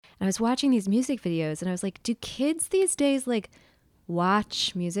And I was watching these music videos and I was like, do kids these days like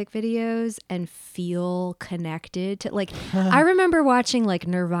watch music videos and feel connected to like I remember watching like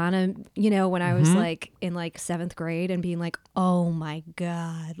Nirvana, when I was like in like 7th grade and being like, oh my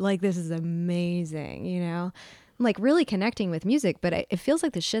God, like this is amazing, I'm like really connecting with music, but it feels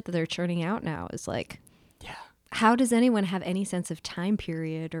like the shit that they're churning out now is like, Yeah. how does anyone have any sense of time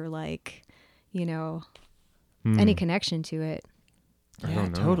period or like, any connection to it? I Yeah,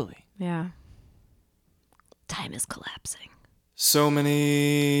 don't know. totally. Yeah. Time is collapsing. So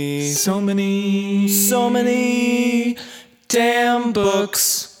many damn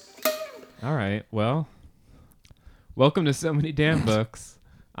books. All right. Well, welcome to So Many Damn Books.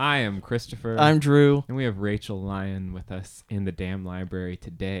 I am Christopher. I'm Drew. And we have Rachel Lyon with us in the Damn Library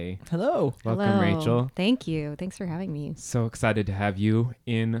today. Hello. Welcome, Hello. Rachel. Thank you. Thanks for having me. So excited to have you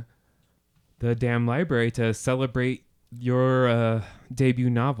in the Damn Library to celebrate your debut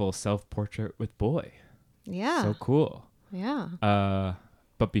novel, Self-Portrait with Boy. Yeah. So cool. Yeah.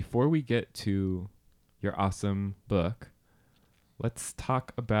 But before we get to your awesome book, let's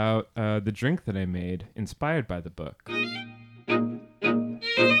talk about the drink that I made inspired by the book.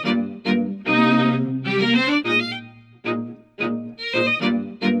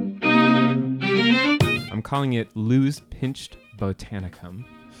 I'm calling it Lou's Pinched Botanicum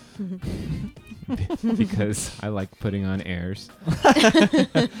because I like putting on airs.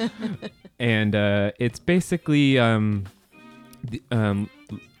 And it's basically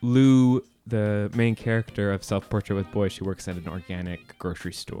Lou, the main character of Self-Portrait with Boy. She works at an organic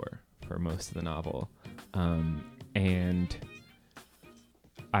grocery store for most of the novel. And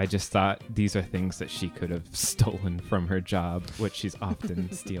I just thought these are things that she could have stolen from her job, which she's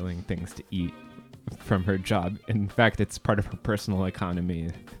often stealing things to eat from her job. In fact, it's part of her personal economy.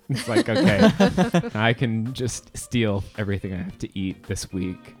 It's like, okay, I can just steal everything I have to eat this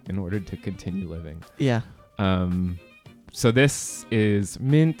week in order to continue living. Yeah. So this is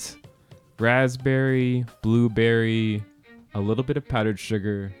mint, raspberry, blueberry, a little bit of powdered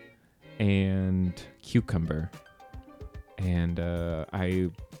sugar, and cucumber. And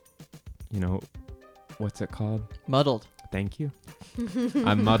what's it called? Muddled. Thank you.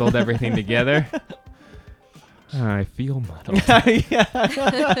 I muddled everything together. I feel muddled.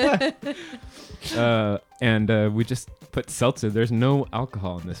 And we just put seltzer. There's no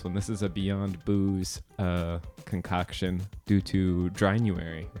alcohol in this one. This is a Beyond Booze concoction due to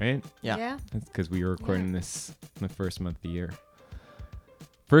Drynuary, right? Yeah. That's because we were recording this in the first month of the year.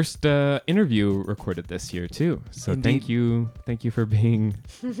 First interview recorded this year too. So Indeed. Thank you for being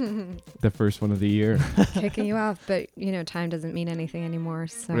the first one of the year. Kicking you off, but time doesn't mean anything anymore.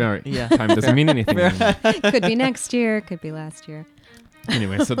 So Right. Yeah. Time doesn't mean anything anymore. could be next year, could be last year.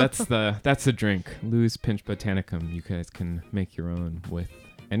 Anyway, so that's the drink. Lou's Pinched Botanicum. You guys can make your own with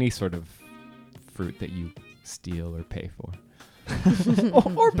any sort of fruit that you steal or pay for.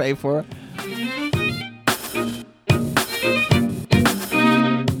 or pay for.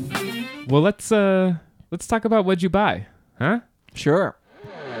 Well, let's talk about what'd you buy, huh? Sure.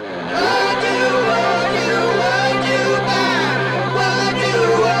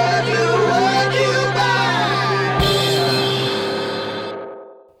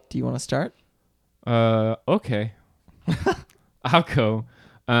 Do you want to start? Okay. I'll go.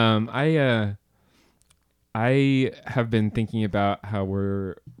 I have been thinking about how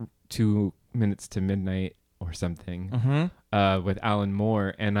we're 2 minutes to midnight or something with Alan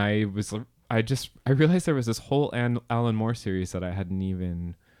Moore, and I realized there was this whole Alan Moore series that I hadn't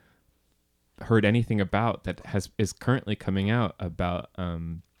even heard anything about that is currently coming out about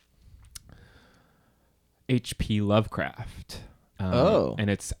H.P. Lovecraft. And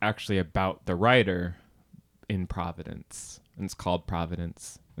it's actually about the writer in Providence, and it's called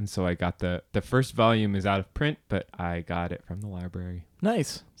Providence. And so I got the first volume is out of print, but I got it from the library,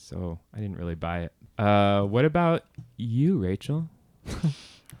 Nice. so I didn't really buy it. What about you, Rachel?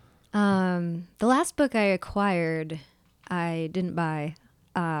 The last book I acquired, I didn't buy,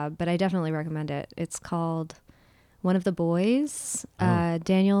 but I definitely recommend it. It's called One of the Boys.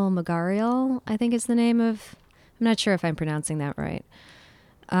 Daniel Magariel, I think is the name of. I'm not sure if I'm pronouncing that right.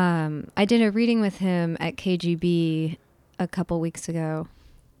 I did a reading with him at KGB a couple weeks ago.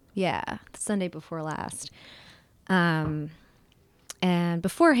 Yeah, the Sunday before last. And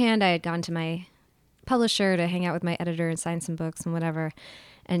beforehand, I had gone to my publisher to hang out with my editor and sign some books and whatever.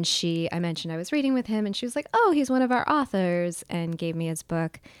 And I mentioned I was reading with him, and she was like, oh, he's one of our authors, and gave me his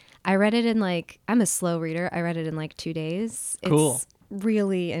book. I read it in I'm a slow reader. I read it in 2 days. Cool. It's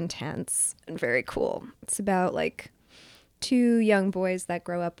really intense and very cool. It's about 2 young boys that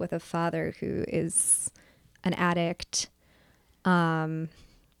grow up with a father who is an addict.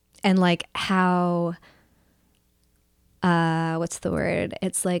 and like how what's the word?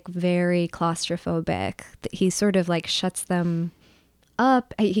 It's like very claustrophobic. He sort of like shuts them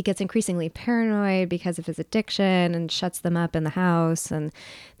up. He gets increasingly paranoid because of his addiction and shuts them up in the house, and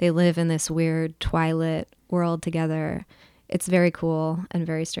they live in this weird twilight world together. It's very cool and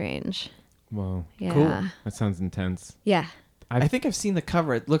very strange. Whoa. Yeah. Cool. That sounds intense. Yeah. I think I've seen the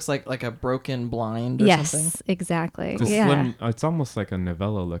cover. It looks like a broken blind or Yes, something. exactly. It's, Yeah. it's almost like a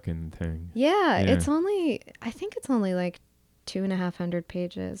novella looking thing. Yeah, Yeah. I think it's only like 250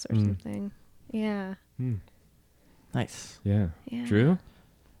 pages or something. Yeah. Hmm. Nice. Yeah. Yeah. Drew?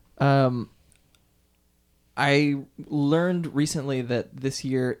 I learned recently that this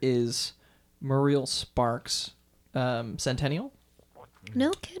year is Muriel Sparks' centennial.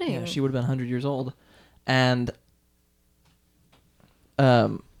 No kidding. Yeah, she would have been 100 years old. And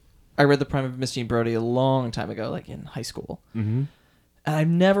I read The Prime of Miss Jean Brodie a long time ago, like in high school. Mm-hmm. And I've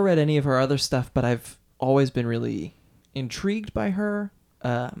never read any of her other stuff, but I've always been really intrigued by her.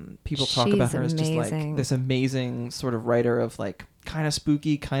 People talk She's about her as just like amazing. this amazing sort of writer of like kind of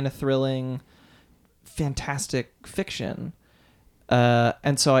spooky, kind of thrilling, fantastic fiction.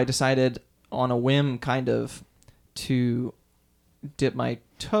 And so I decided on a whim kind of to dip my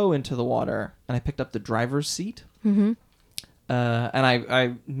toe into the water, and I picked up The Driver's Seat. Mm-hmm. And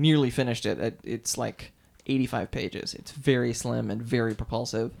I nearly finished it. It's like 85 pages. It's very slim and very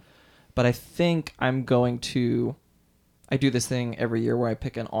propulsive. But I think I'm going to... I do this thing every year where I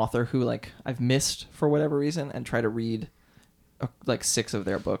pick an author who like I've missed for whatever reason and try to read like 6 of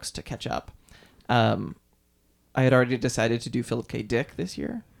their books to catch up. I had already decided to do Philip K. Dick this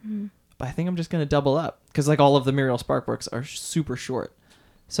year. Mm-hmm. But I think I'm just going to double up. Because like all of the Muriel Spark books are super short.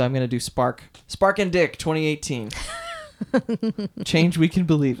 So I'm going to do Spark and Dick 2018. Change we can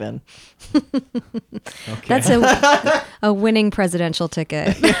believe in. Okay. That's a winning presidential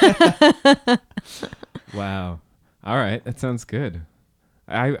ticket. Wow. All right. That sounds good.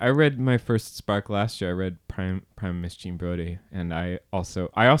 I read my first Spark last year. I read Prime Miss Jean Brodie, and I also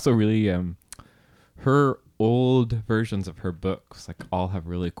really her old versions of her books like all have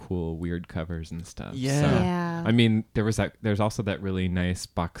really cool weird covers and stuff. Yeah. So, Yeah. I mean, there's also that really nice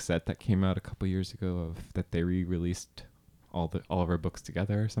box set that came out a couple years ago of that they re-released all of her books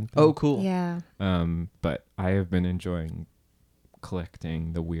together or something. Oh, cool. Yeah. But I have been enjoying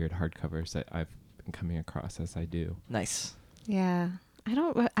collecting the weird hardcovers that I've been coming across as I do. Nice. Yeah.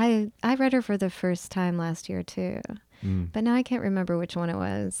 I read her for the first time last year too. But now I can't remember which one it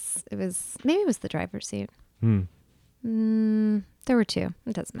was. Maybe it was The Driver's Seat. There were 2.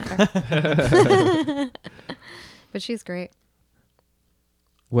 It doesn't matter. But she's great.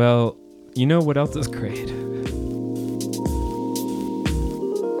 Well, you know what else is great?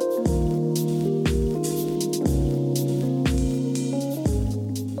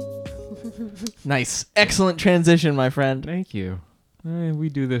 Nice. Excellent transition, my friend. Thank you. We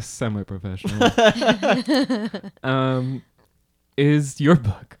do this semi-professional. Is your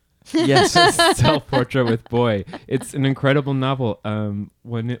book. Yes. Self-Portrait with Boy. It's an incredible novel.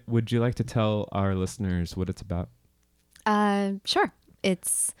 Would you like to tell our listeners what it's about? Sure.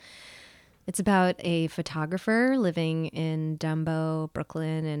 It's about a photographer living in Dumbo,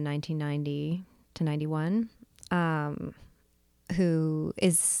 Brooklyn in 1990 to 91.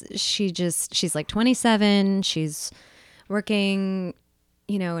 She's like 27. She's working,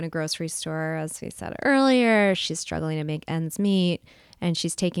 in a grocery store, as we said earlier. She's struggling to make ends meet, and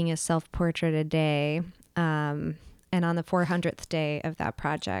she's taking a self-portrait a day. And on the 400th day of that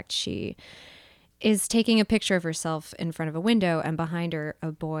project, she is taking a picture of herself in front of a window, and behind her,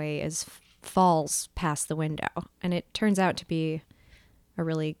 a boy falls past the window. And it turns out to be a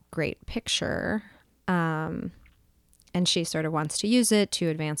really great picture. And she sort of wants to use it to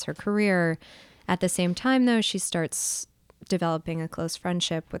advance her career. At the same time, though, she starts developing a close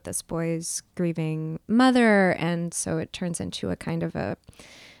friendship with this boy's grieving mother. And so it turns into a kind of a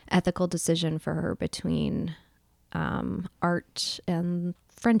ethical decision for her between art and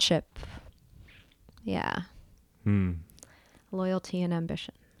friendship. Yeah. Loyalty and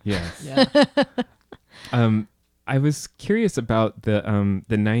ambition. Yes. Yeah. I was curious about the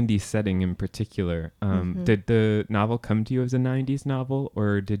 90s setting in particular. Did the novel come to you as a 90s novel,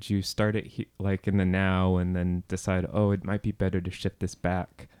 or did you start it like in the now and then decide, oh, it might be better to shift this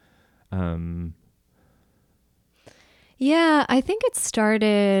back? Yeah, I think it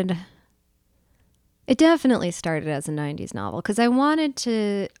definitely started as a 90s novel because I wanted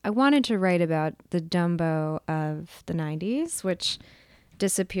to write about the Dumbo of the 90s, which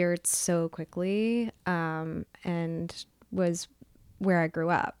disappeared so quickly, and was where I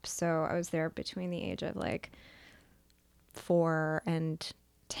grew up. So I was there between the age of like 4 and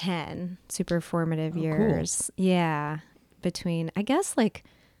 10 super formative cool. years. Yeah. Between, I guess like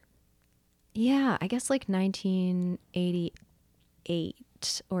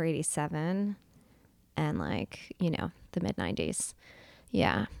 1988 or 87 and like, the mid 90s.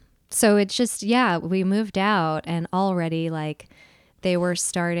 Yeah. So it's just, we moved out and already like they were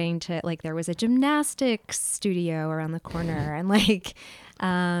starting to, like, there was a gymnastics studio around the corner and like,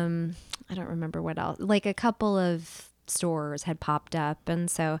 I don't remember what else, like a couple of stores had popped up. And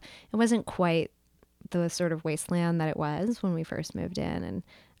so it wasn't quite the sort of wasteland that it was when we first moved in. And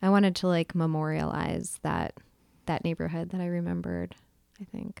I wanted to like memorialize that neighborhood that I remembered, I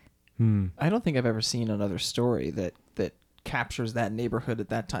think. I don't think I've ever seen another story that captures that neighborhood at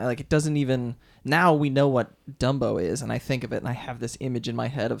that time. Like, it doesn't even, now we know what Dumbo is, and I think of it and I have this image in my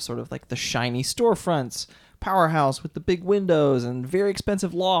head of sort of like the shiny storefronts, powerhouse with the big windows and very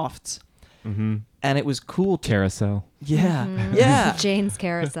expensive lofts. Mm-hmm. And it was cool to Carousel. Yeah. Mhm. Yeah. Jane's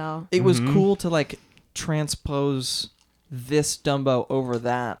Carousel. It was cool to like transpose this Dumbo over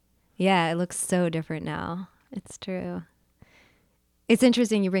that. Yeah, it looks so different now. It's true. It's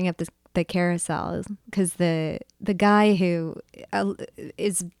interesting you bring up the carousel because the guy who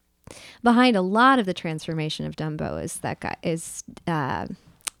is behind a lot of the transformation of Dumbo is that guy is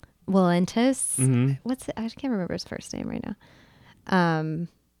Will Entis. Mm-hmm. What's it? I can't remember his first name right now.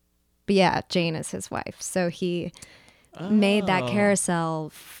 But yeah, Jane is his wife. So he made that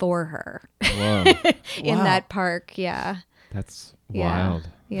carousel for her Whoa. in Wow. that park. Yeah. That's Yeah. wild.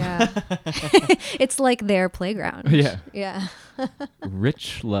 Yeah. It's like their playground. Yeah. Yeah.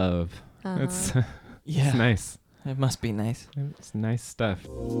 Rich love. It's, Yeah. it's nice. It must be nice. It's nice stuff.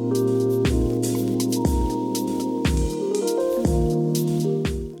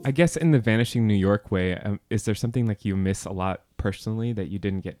 I guess in the Vanishing New York way, is there something like you miss a lot personally that you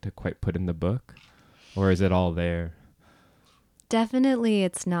didn't get to quite put in the book? Or is it all there? Definitely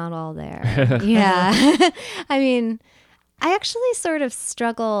it's not all there. Yeah. I mean, I actually sort of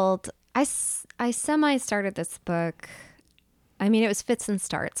struggled. I semi started this book. I mean, it was fits and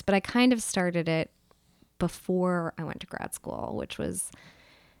starts, but I kind of started it before I went to grad school, which was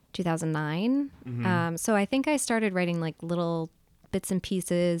 2009. So I think I started writing like little bits and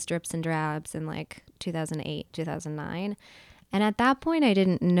pieces, drips and drabs in like 2008, 2009. And at that point, I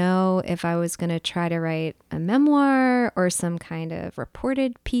didn't know if I was going to try to write a memoir or some kind of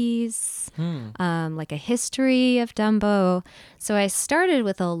reported piece, like a history of Dumbo. So I started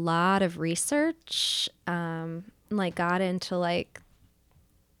with a lot of research, like got into like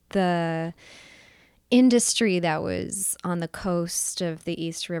the industry that was on the coast of the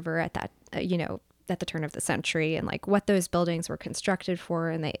East River at that, at the turn of the century, and like what those buildings were constructed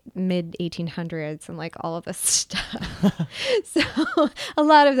for in the mid 1800s and like all of this stuff. So a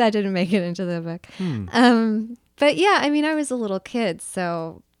lot of that didn't make it into the book. But yeah, I mean, I was a little kid.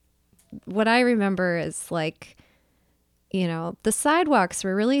 So what I remember is like, the sidewalks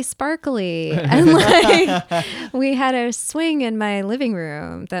were really sparkly and like we had a swing in my living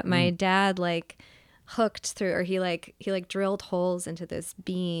room that my dad like hooked through, or he drilled holes into this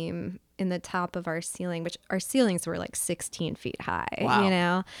beam in the top of our ceiling, which our ceilings were like 16 feet high.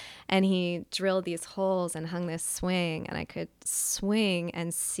 Wow. And he drilled these holes and hung this swing, and I could swing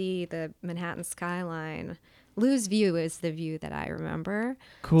and see the Manhattan skyline. Lou's view is the view that I remember.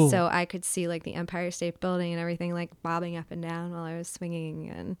 Cool. So I could see like the Empire State Building and everything like bobbing up and down while I was swinging.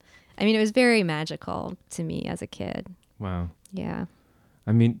 And I mean, it was very magical to me as a kid. Wow. Yeah.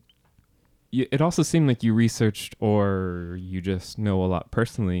 I mean, it also seemed like you researched, or you just know a lot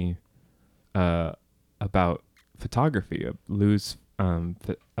personally about photography. Lou's a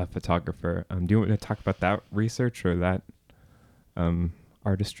photographer. Do you want to talk about that research or that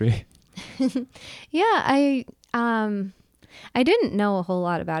artistry? Yeah, I didn't know a whole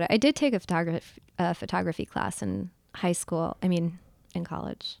lot about it. I did take a photography class in high school. I mean, in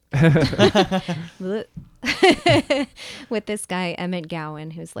college. With this guy, Emmett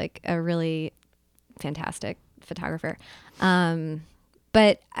Gowan, who's like a really fantastic photographer.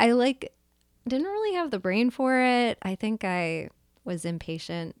 But I didn't really have the brain for it. I think I was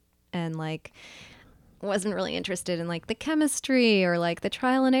impatient and like wasn't really interested in like the chemistry or like the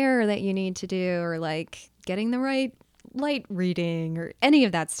trial and error that you need to do, or like getting the right light reading or any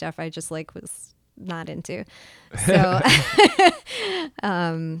of that stuff. I just like was not into. So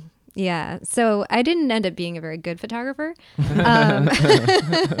yeah, so I didn't end up being a very good photographer. And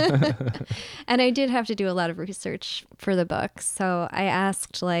I did have to do a lot of research for the book. So I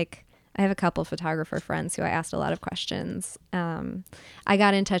asked I have a couple photographer friends who I asked a lot of questions. I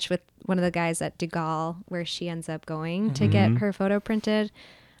got in touch with one of the guys at Degal, where she ends up going to get her photo printed,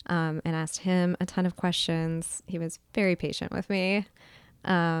 and asked him a ton of questions. He was very patient with me.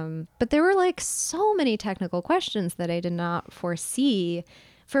 But there were like so many technical questions that I did not foresee.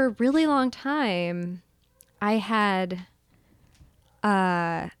 For a really long time, I had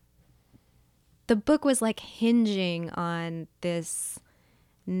the book was like hinging on this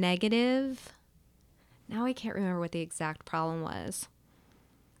negative. Now I can't remember what the exact problem was.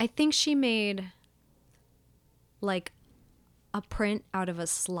 I think she made like a print out of a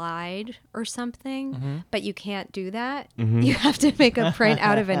slide or something, but you can't do that. You have to make a print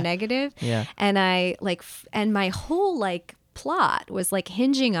out of a negative. Yeah. And I like, and my whole like plot was like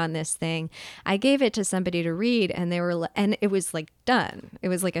hinging on this thing. I gave it to somebody to read, and they were, and it was like done. It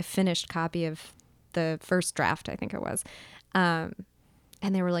was like a finished copy of the first draft, I think it was. And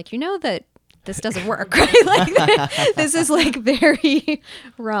they were like, you know that this doesn't work, right? Like this is like very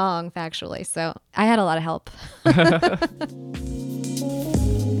wrong factually. So I had a lot of help.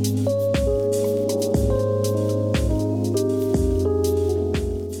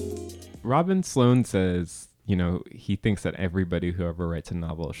 Robin Sloan says, you know, he thinks that everybody who ever writes a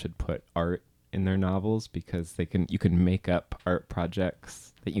novel should put art in their novels because you can make up art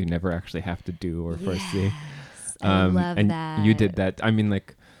projects that you never actually have to do or foresee. I love and that. you did that. I mean,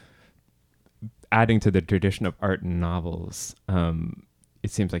 like, adding to the tradition of art in novels,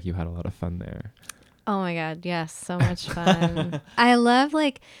 it seems like you had a lot of fun there. Oh my God. Yes. So much fun. I love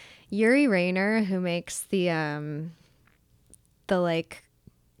like Yuri Rayner, who makes the like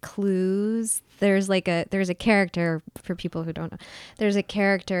clues. There's a character, for people who don't know, there's a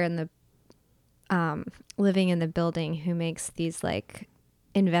character in the living in the building who makes these like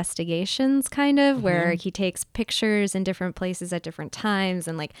investigations kind of where he takes pictures in different places at different times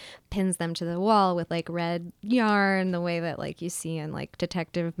and like pins them to the wall with like red yarn, the way that like you see in like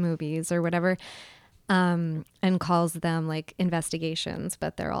detective movies or whatever, and calls them like investigations,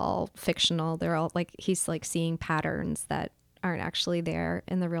 but they're all fictional. They're all like, he's like seeing patterns that aren't actually there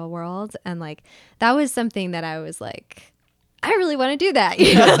in the real world. And like that was something that I was like, I really want to do that,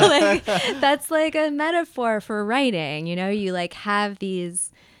 you know, like that's like a metaphor for writing, you know, you like have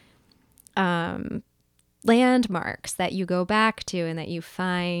these landmarks that you go back to and that you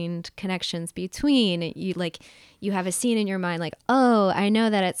find connections between. You have a scene in your mind like, oh, I know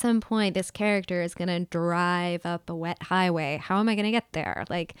that at some point this character is going to drive up a wet highway. How am I going to get there?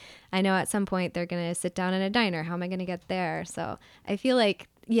 Like, I know at some point they're going to sit down in a diner. How am I going to get there? So I feel like,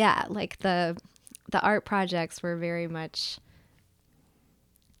 yeah, like the art projects were very much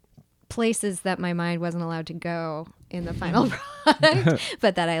places that my mind wasn't allowed to go in the final product,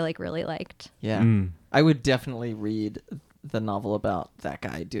 but that I like really liked. Yeah. I would definitely read the novel about that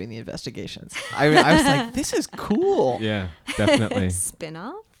guy doing the investigations. I was like, this is cool. Yeah, definitely.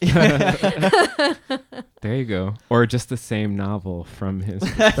 Spin-off? There you go. Or just the same novel from his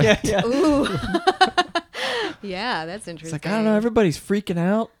Yeah. Ooh. Yeah, that's It's interesting. like, I don't know, everybody's freaking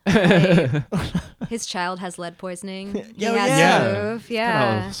out. Right. His child has lead poisoning. He Yeah, has yeah. to move. Got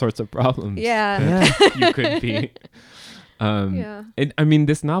Yeah. all sorts of problems. Yeah. that you could be. Yeah. I mean,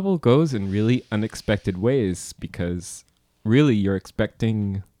 this novel goes in really unexpected ways because really you're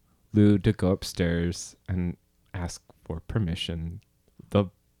expecting Lou to go upstairs and ask for permission.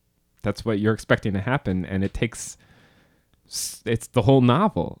 That's what you're expecting to happen, and it's the whole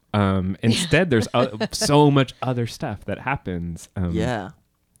novel. Instead, there's so much other stuff that happens. Yeah.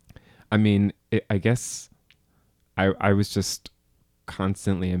 I mean, I guess I was just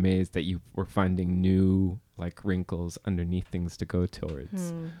constantly amazed that you were finding new like wrinkles underneath things to go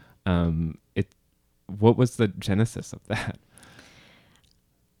towards. What was the genesis of that?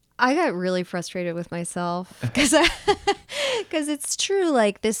 I got really frustrated with myself because it's true.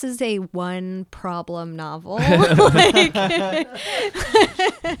 Like, this is a one problem novel. Like,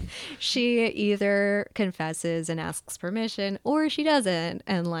 she either confesses and asks permission or she doesn't.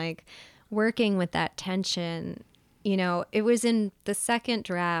 And like working with that tension, you know, it was in the second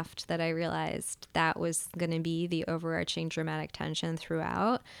draft that I realized that was going to be the overarching dramatic tension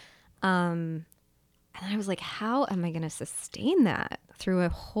throughout. And I was like, how am I going to sustain that through a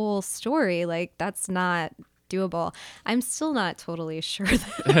whole story? Like, that's not doable. I'm still not totally sure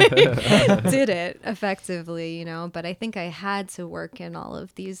that I did it effectively, you know, but I think I had to work in all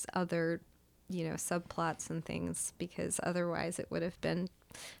of these other, you know, subplots and things because otherwise it would have been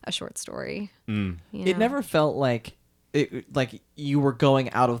a short story. You It know? never felt like you were going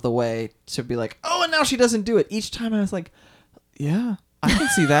out of the way to be like, oh, and now she doesn't do it. Each time I was like, yeah, I can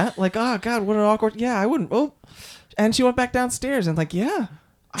see that. Like, oh God, what an awkward. Yeah, I wouldn't. Oh, and she went back downstairs and like, yeah,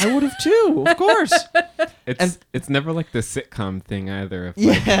 I would have too. Of course. It's never like the sitcom thing either. Of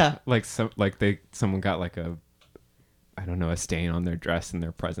Yeah. someone got like a stain on their dress in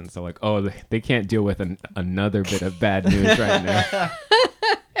their present. So like, oh, they can't deal with another bit of bad news right now.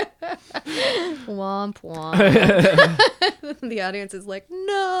 Womp womp. The audience is like,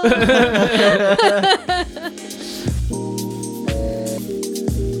 no.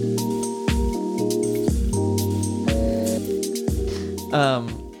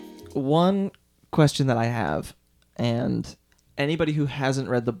 One question that I have, and anybody who hasn't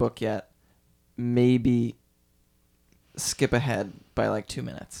read the book yet, maybe skip ahead by like 2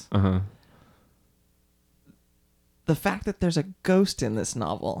 minutes. Uh-huh. The fact that there's a ghost in this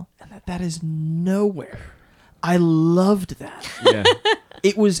novel and that is nowhere. I loved that. Yeah.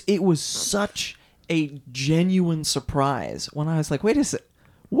 It was such a genuine surprise when I was like, wait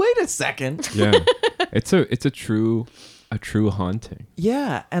a second. Yeah. It's a true haunting.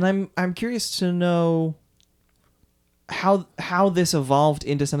 Yeah, and I'm curious to know how this evolved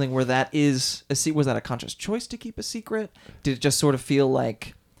into something where that is was that a conscious choice to keep a secret? Did it just sort of feel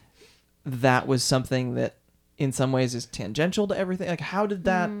like that was something that in some ways is tangential to everything? Like how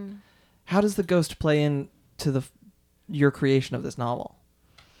does the ghost play into your creation of this novel?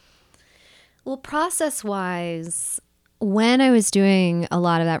 Well, process-wise, when I was doing a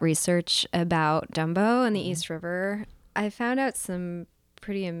lot of that research about Dumbo and the East River, I found out some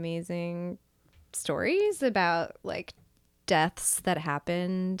pretty amazing stories about like deaths that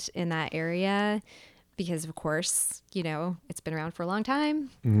happened in that area because, of course, you know, it's been around for a long time.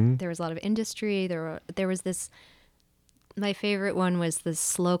 Mm-hmm. There was a lot of industry. There was this. My favorite one was the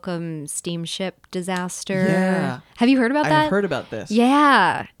Slocum steamship disaster. Yeah. Have you heard about that? I've heard about this.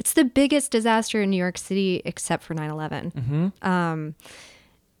 Yeah. It's the biggest disaster in New York City except for 9/11. Mm-hmm.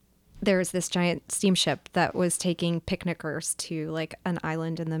 There was this giant steamship that was taking picnickers to like an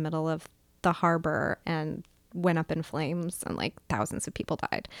island in the middle of the harbor and went up in flames and like thousands of people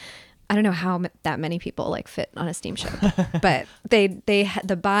died. I don't know how that many people like fit on a steamship, but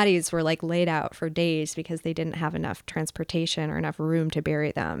the bodies were like laid out for days because they didn't have enough transportation or enough room to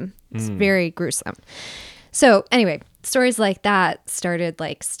bury them. It's very gruesome. So anyway, stories like that started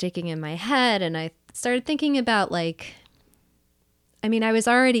like sticking in my head, and I started thinking about like, I mean, I was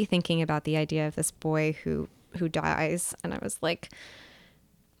already thinking about the idea of this boy who dies, and I was like,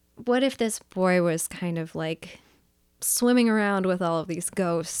 what if this boy was kind of like swimming around with all of these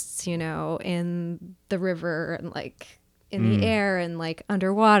ghosts, you know, in the river and like in the air and like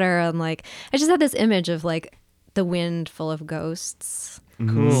underwater, and like I just had this image of like the wind full of ghosts.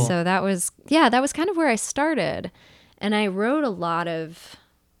 Cool. So that was kind of where I started, and I wrote a lot of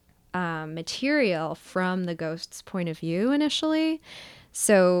material from the ghost's point of view initially.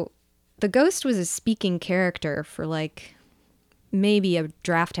 So the ghost was a speaking character for like maybe a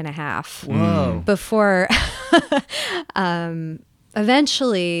draft and a half. Whoa. Before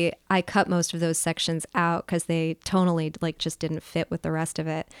eventually I cut most of those sections out because they tonally like just didn't fit with the rest of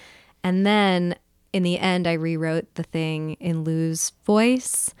it. And then in the end I rewrote the thing in Lou's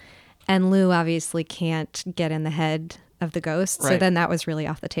voice, and Lou obviously can't get in the head of the ghost. So Right. then that was really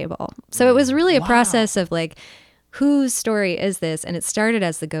off the table. So it was really a process of like, whose story is this? And it started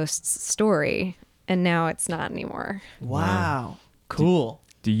as the ghost's story, and now it's not anymore. Wow. Cool.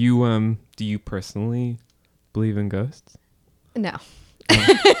 Do you personally believe in ghosts? No.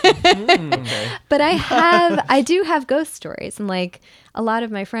 Okay. But I do have ghost stories, and like a lot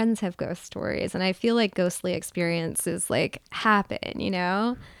of my friends have ghost stories, and I feel like ghostly experiences like happen, you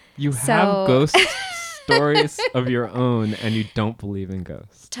know? You So- have ghost stories of your own, and you don't believe in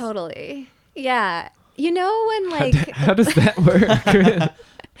ghosts. Totally. Yeah. You know when like How does that work?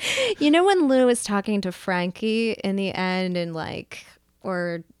 you know when Lou is talking to Frankie in the end and like,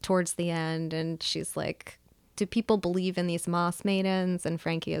 or towards the end, and she's like, do people believe in these moss maidens? And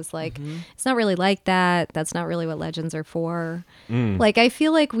Frankie is like, it's not really like that. That's not really what legends are for. Like, I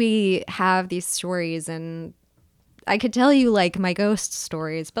feel like we have these stories, and I could tell you like my ghost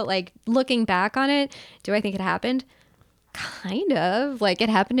stories, but like looking back on it, do I think it happened? Kind of. Like, it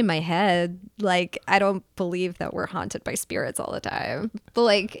happened in my head. Like, I don't believe that we're haunted by spirits all the time. But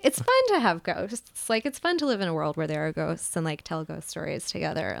like, it's fun to have ghosts. Like, it's fun to live in a world where there are ghosts and like tell ghost stories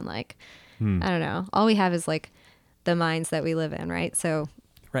together. And like, I don't know. All we have is like the minds that we live in, right? So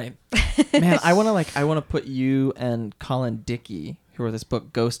Right. Man, I want to put you and Colin Dickey, who wrote this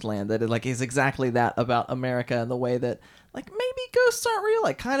book Ghostland, that is exactly that about America and the way that like maybe ghosts aren't real.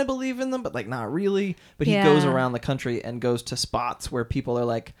 I kind of believe in them, but like not really. But he Yeah. goes around the country and goes to spots where people are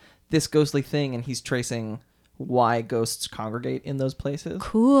like this ghostly thing, and he's tracing why ghosts congregate in those places.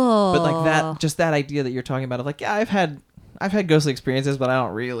 cool. But like that, just that idea that you're talking about of like, yeah, I've had ghostly experiences, but I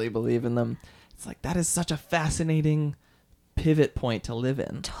don't really believe in them. It's like that is such a fascinating pivot point to live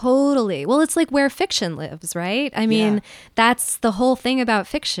in. Totally. Well, it's like where fiction lives, right? I mean, Yeah. that's the whole thing about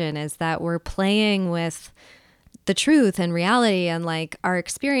fiction, is that we're playing with the truth and reality and like our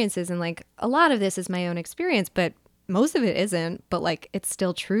experiences, and like a lot of this is my own experience, but most of it isn't, but like it's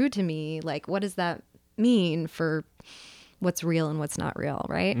still true to me. Like, what does that mean for what's real and what's not real,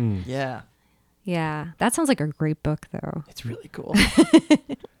 right? Yeah. Yeah, that sounds like a great book though. It's really cool.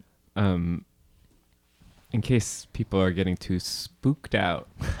 In case people are getting too spooked out,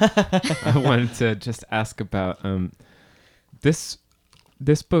 I wanted to just ask about this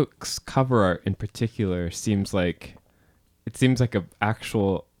book's cover art in particular. Seems like a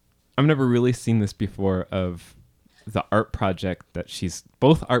actual. I've never really seen this before. Of the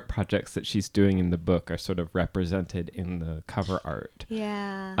both art projects that she's doing in the book are sort of represented in the cover art.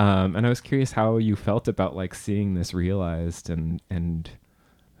 Yeah. And I was curious how you felt about like seeing this realized and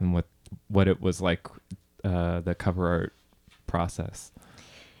what it was like. The cover art process.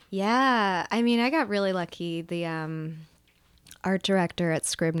 Yeah, I mean, I got really lucky. The art director at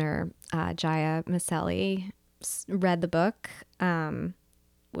Scribner, Jaya Maselli, read the book,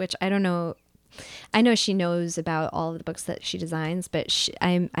 which I don't know. I know she knows about all of the books that she designs, but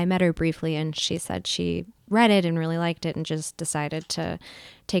I met her briefly, and she said she read it and really liked it and just decided to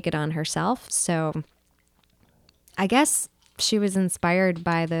take it on herself. So I guess she was inspired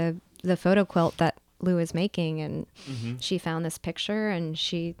by the photo quilt that Lou is making, and she found this picture and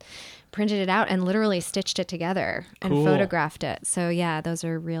she printed it out and literally stitched it together and Cool. photographed it. So yeah, that's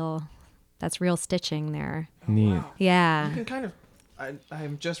real stitching there. Neat. Yeah. You can kind of.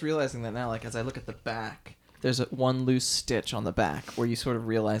 I'm just realizing that now. Like as I look at the back, there's one loose stitch on the back where you sort of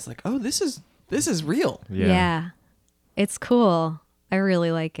realize, like, oh, this is real. Yeah. It's cool. I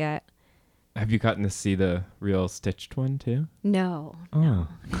really like it. Have you gotten to see the real stitched one too? No. Oh.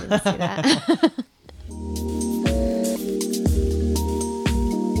 I didn't see that.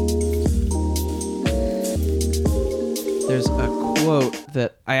 There's a quote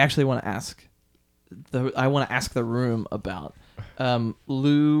that I actually want to ask. I want to ask the room about.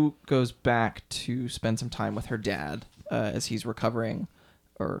 Lou goes back to spend some time with her dad as he's recovering,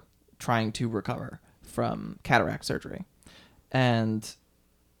 or trying to recover from cataract surgery, and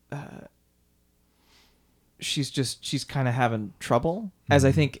she's kind of having trouble, as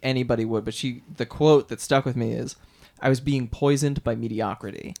I think anybody would. But the quote that stuck with me is, "I was being poisoned by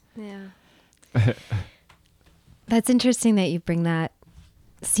mediocrity." Yeah. That's interesting that you bring that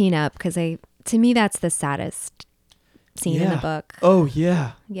scene up, because to me that's the saddest scene in the book. Oh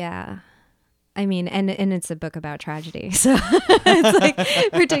yeah. Yeah. I mean, and it's a book about tragedy, so it's like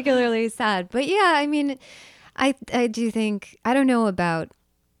particularly sad. But yeah, I mean, I do think, I don't know about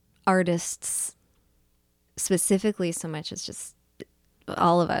artists specifically so much as just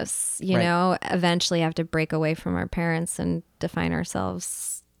all of us, you Right. know, eventually have to break away from our parents and define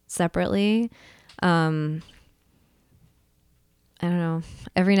ourselves separately. I don't know.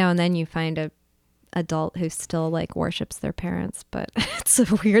 Every now and then you find a adult who still like worships their parents, but it's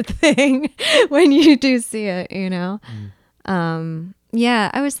a weird thing when you do see it, you know?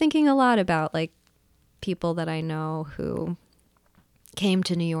 Yeah, I was thinking a lot about like people that I know who came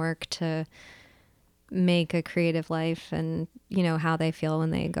to New York to make a creative life, and, you know, how they feel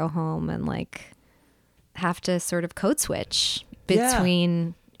when they go home and like have to sort of code switch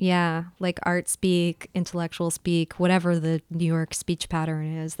between like art speak, intellectual speak, whatever the New York speech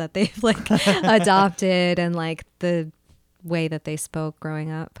pattern is that they've like adopted, and like the way that they spoke growing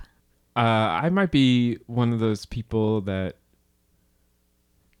up. I might be one of those people that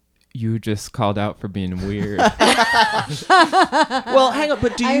you just called out for being weird. Well, hang on,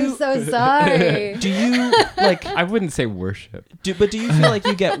 but do you? I'm so sorry. Do you like? I wouldn't say worship. But do you feel like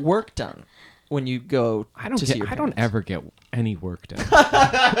you get work done when you go? I don't see your I don't parents? ever get any work done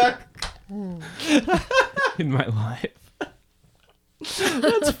in my life.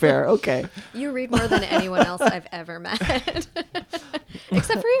 That's fair. Okay. You read more than anyone else I've ever met.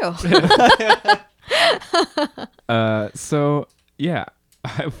 Except for you. So yeah,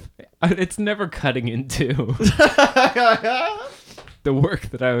 it's never cutting into the work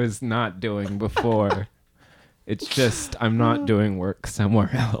that I was not doing before. It's just I'm not doing work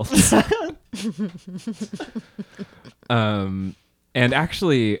somewhere else. And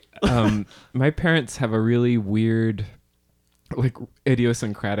actually, my parents have a really weird, like,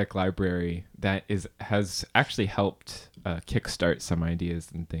 idiosyncratic library that has actually helped kickstart some ideas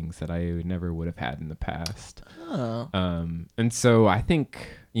and things that I never would have had in the past. Oh. And so I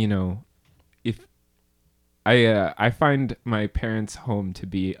think, you know, if I find my parents' home to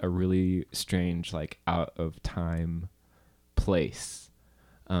be a really strange, like, out of time place.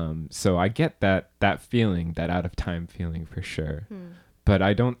 So I get that feeling, that out of time feeling for sure. But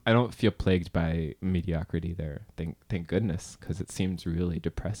I don't feel plagued by mediocrity there. Thank goodness, because it seems really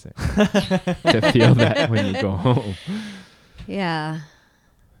depressing to feel that when you go home. Yeah.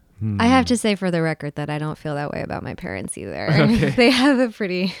 I have to say for the record that I don't feel that way about my parents either. Okay. They have a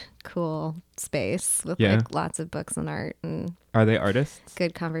pretty cool space with Yeah. like lots of books and art and Are they artists?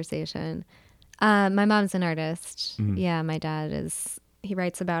 good conversation. My mom's an artist. Mhm. Yeah, my dad he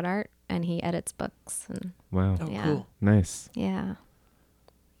writes about art and he edits books and Wow, Oh, Yeah. cool. nice. yeah.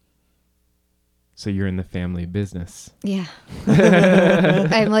 So you're in the family business. Yeah.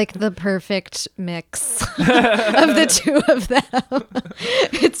 I'm like the perfect mix of the two of them.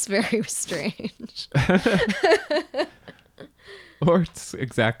 It's very strange. Or it's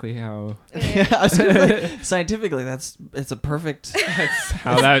exactly how Yeah, I was gonna say, scientifically, it's a perfect. that's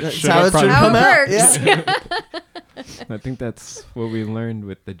how that That's should how have it should probably come How out. it Yeah. I think that's what we learned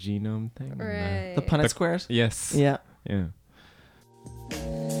with the genome thing. Right. The Punnett squares. Yes. Yeah. Yeah.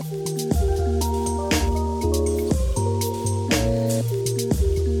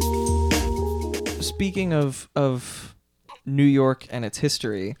 Speaking of New York and its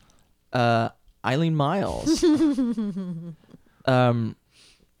history, Eileen Miles.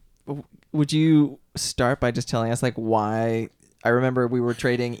 Would you start by just telling us like why? I remember we were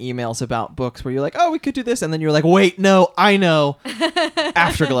trading emails about books where you're like, "Oh, we could do this," and then you're like, "Wait, no, I know."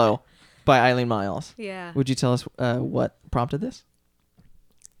 Afterglow by Eileen Miles. Yeah. Would you tell us what prompted this?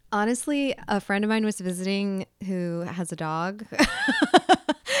 Honestly, a friend of mine was visiting who has a dog.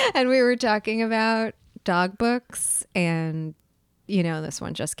 And we were talking about dog books. And, this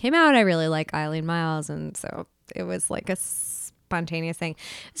one just came out. I really like Eileen Miles. And so it was like a spontaneous thing.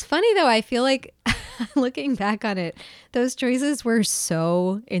 It's funny, though. I feel like looking back on it, those choices were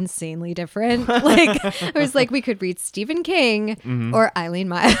so insanely different. Like, it was like we could read Stephen King or Eileen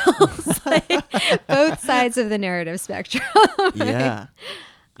Miles. Like, both sides of the narrative spectrum. Yeah.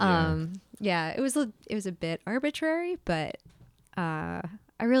 Yeah, it was a bit arbitrary, but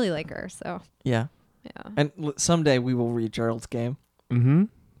I really like her, so Yeah. yeah. And someday we will read Gerald's Game. Mm-hmm.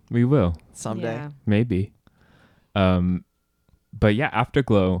 We will. Someday. Yeah. Maybe. But yeah,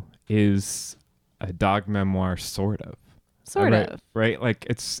 Afterglow is a dog memoir, sort of. Sort Right- of. Right? Like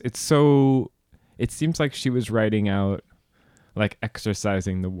it's so it seems like she was writing out like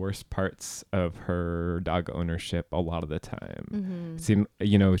exercising the worst parts of her dog ownership a lot of the time.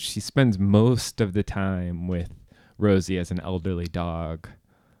 She spends most of the time with Rosie as an elderly dog,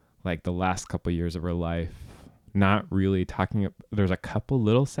 like the last couple years of her life, not really talking. There's a couple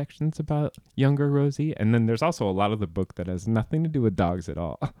little sections about younger Rosie, and then there's also a lot of the book that has nothing to do with dogs at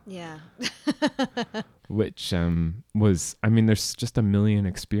all. Yeah. Which there's just a million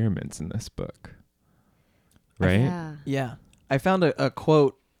experiments in this book, right? Yeah. Yeah. I found a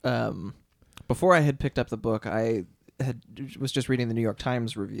quote before I had picked up the book. Was just reading the New York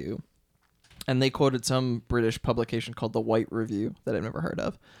Times review, and they quoted some British publication called The White Review that I've never heard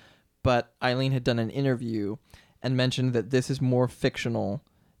of. But Eileen had done an interview and mentioned that this is more fictional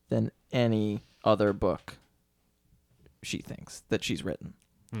than any other book she thinks that she's written.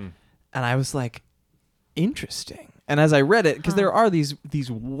 And I was like, interesting. And as I read it, because there are these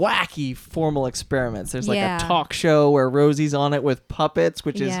wacky formal experiments. There's like Yeah. a talk show where Rosie's on it with puppets,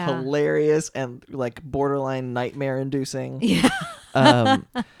 which is Yeah. hilarious and like borderline nightmare inducing. Yeah.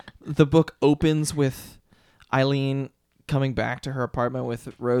 The book opens with Eileen coming back to her apartment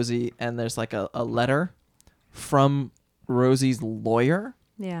with Rosie, and there's like a letter from Rosie's lawyer.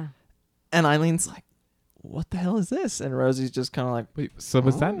 Yeah. And Eileen's like, what the hell is this? And Rosie's just kind of like, Wait, so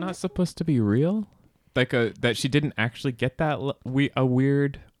was that not supposed to be real? Like that she didn't actually get that a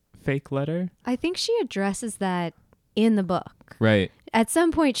weird fake letter? I think she addresses that in the book. Right. At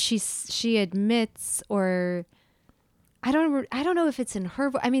some point she admits, or I don't know if it's in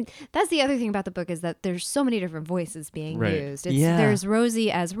her I mean, that's the other thing about the book, is that there's so many different voices being Right. used. Yeah. There's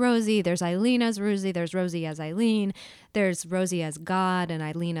Rosie as Rosie, there's Eileen as Rosie, there's Rosie as Eileen, there's Rosie as God and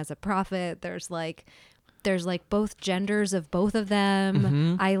Eileen as a prophet. There's like both genders of both of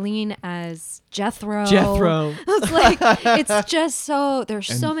them. Eileen as Jethro. It's like, it's just so, there's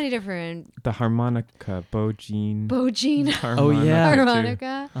so many different The harmonica, Bogene. Bogene harmonica yeah. too.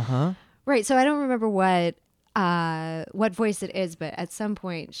 harmonica. uh-huh. Right. So I don't remember what voice it is, but at some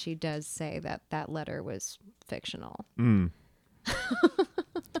point she does say that letter was fictional.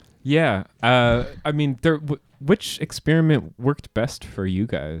 Yeah. Which experiment worked best for you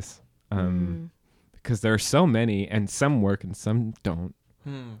guys? Because there are so many, and some work and some don't.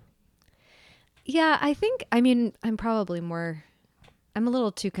 Yeah, I'm a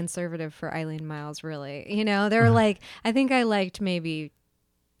little too conservative for Eileen Miles, really. There were I think I liked maybe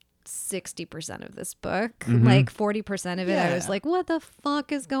 60% of this book. Mhm. Like 40% of it, I was Yeah. like, what the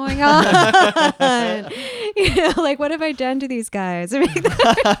fuck is going on? Like, what have I done to these guys?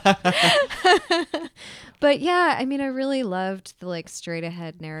 But yeah, I mean, I really loved the like straight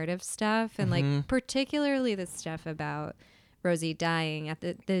ahead narrative stuff, and like particularly the stuff about Rosie dying at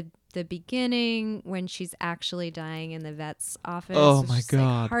the beginning when she's actually dying in the vet's office. Oh was my just, like,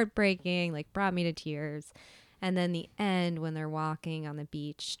 God. heartbreaking, like brought me to tears. And then the end when they're walking on the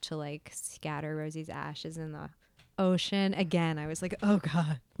beach to like scatter Rosie's ashes in the ocean. Again, I was like, oh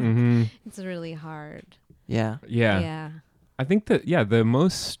God, Mm-hmm. it's really hard. Yeah. Yeah. I think that the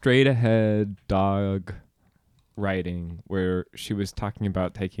most straight ahead dog writing where she was talking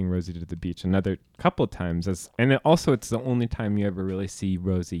about taking Rosie to the beach another couple times it's the only time you ever really see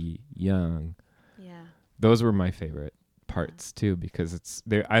Rosie young. Yeah. Those were my favorite parts too, because it's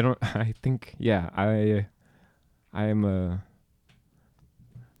there. I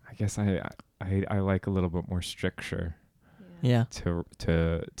guess I like a little bit more stricture Yeah. to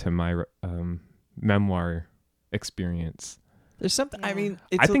my memoir experience. There's something. I Yeah. mean,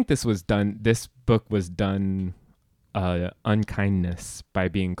 I think this book was done unkindness by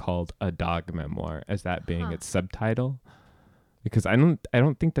being called a dog memoir, as that being Huh. its subtitle, because I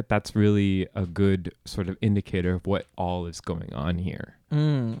don't think that that's really a good sort of indicator of what all is going on here.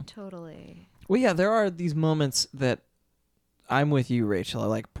 Totally. Well, yeah, there are these moments that I'm with you, Rachel.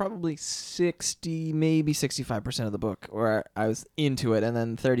 Like probably 60, maybe 65% of the book where I was into it, and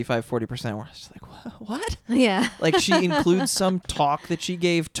then 35, 40% where I was just like, what? Yeah. Like she includes some talk that she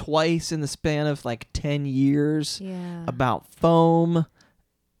gave twice in the span of like 10 years Yeah. about foam.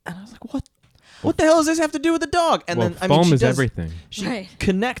 And I was like, what the hell does this have to do with the dog? And then, I mean, foam she is does, everything. she Right.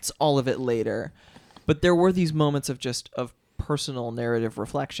 connects all of it later. But there were these moments of personal narrative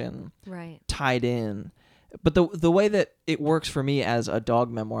reflection Right. tied in. But the way that it works for me as a dog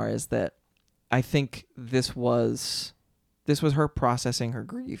memoir is that I think this was her processing her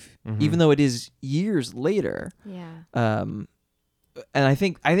grief, Mhm. even though it is years later. Yeah. And I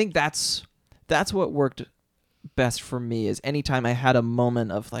think that's what worked best for me, is anytime I had a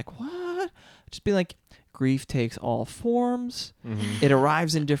moment of like, what? Just be like, grief takes all forms. Mhm. It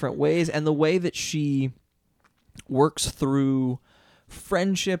arrives in different ways, and the way that she works through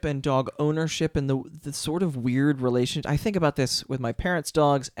friendship and dog ownership and the sort of weird relationship. I think about this with my parents'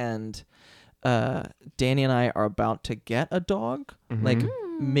 dogs, and Danny and I are about to get a dog. Mhm. Like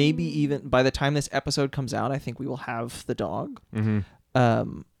maybe even by the time this episode comes out, I think we will have the dog. Mhm.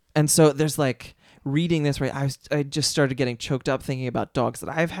 And so there's like reading this, right? I just started getting choked up thinking about dogs that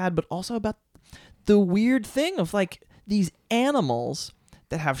I've had, but also about the weird thing of like these animals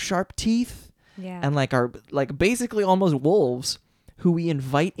that have sharp teeth Yeah. and like are like basically almost wolves who we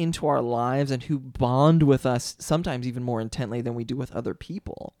invite into our lives and who bond with us sometimes even more intently than we do with other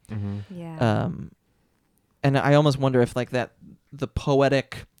people. Mhm. Yeah. And I almost wonder if like that the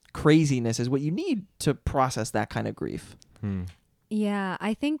poetic craziness is what you need to process that kind of grief. Hmm. Yeah,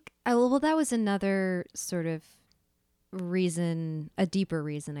 I think, well, that was another sort of reason, a deeper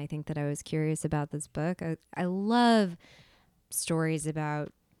reason, I think, that I was curious about this book. I love stories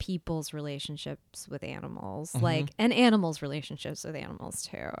about people's relationships with animals, like, and animals' relationships with animals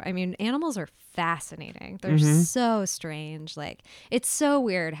too. I mean, animals are fascinating. They're so strange. Like, it's so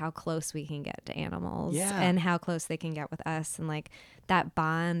weird how close we can get to animals and how close they can get with us. And like that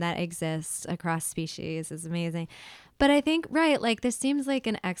bond that exists across species is amazing. But I think, right, like this seems like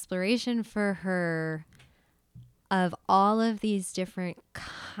an exploration for her of all of these different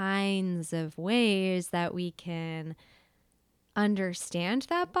kinds of ways that we can understand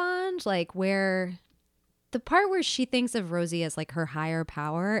that bond, like where the part where she thinks of Rosie as like her higher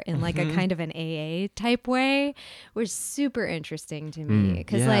power in like a kind of an AA type way was super interesting to me,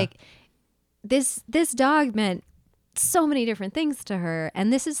 because like this dog meant so many different things to her,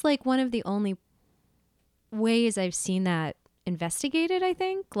 and this is like one of the only ways I've seen that investigated. I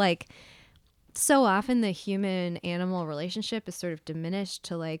think like so often the human animal relationship is sort of diminished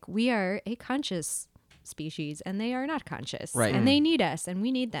to like we are a conscious species and they are not conscious, Right. and they need us and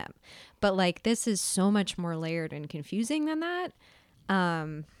we need them, but like this is so much more layered and confusing than that.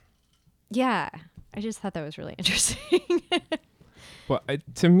 Yeah, I just thought that was really interesting. Well,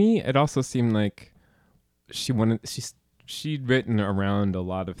 to me, it also seemed like she'd written around a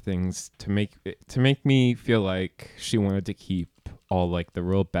lot of things to make me feel like she wanted to keep all like the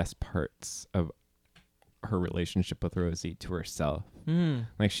real best parts of her relationship with Rosie to herself.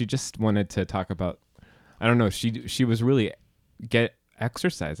 Like she just wanted to talk about, I don't know, she was really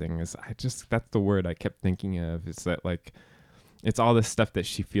exercising that's the word I kept thinking of, is that like it's all this stuff that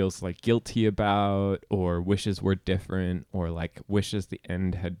she feels like guilty about or wishes were different or like wishes the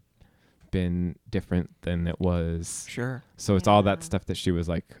end had been different than it was. Sure. So it's all that Yeah. stuff that she was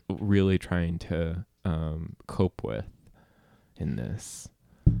like really trying to cope with in this.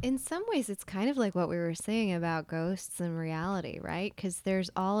 In some ways, it's kind of like what we were saying about ghosts and reality, right? Because there's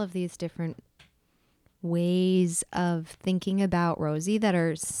all of these different ways of thinking about Rosie that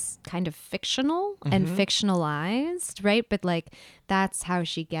are kind of fictional and fictionalized, right? But like that's how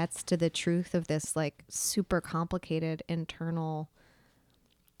she gets to the truth of this like super complicated internal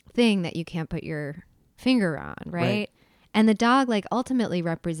thing that you can't put your finger on, right? And the dog like ultimately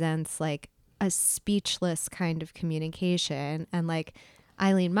represents like a speechless kind of communication, and like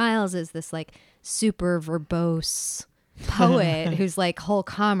Eileen Miles is this like super verbose poet whose like whole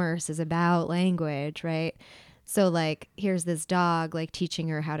commerce is about language, right? So like here's this dog like teaching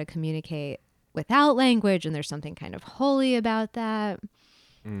her how to communicate without language, and there's something kind of holy about that.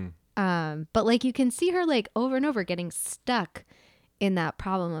 But like you can see her like over and over getting stuck in that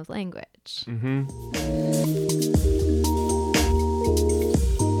problem of language.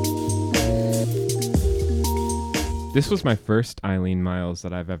 This was my first Eileen Miles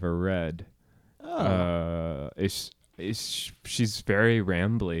that I've ever read. She's very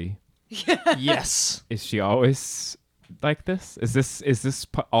rambly. Yes. Is she always like this? Is this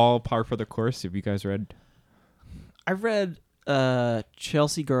all par for the course? Have you guys read? I've read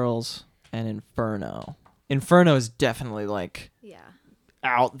Chelsea Girls and Inferno. Inferno is definitely like Yeah.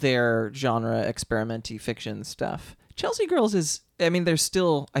 out there genre experimenty fiction stuff. Chelsea Girls is, I mean, there's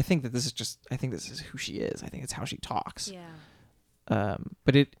still, I think this is who she is. I think it's how she talks. Yeah.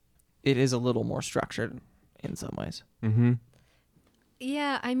 But it is a little more structured in some ways. Mm-hmm.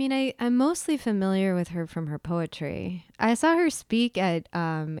 Yeah, I mean, I'm mostly familiar with her from her poetry. I saw her speak at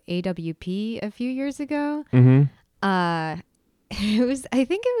AWP a few years ago. Mm-hmm. I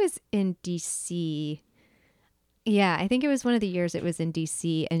think it was in DC. Yeah, I think it was one of the years it was in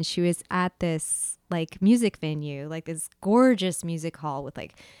DC, and she was at this like music venue, like this gorgeous music hall with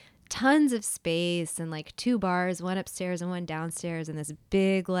like tons of space and like 2 bars, one upstairs and one downstairs, and this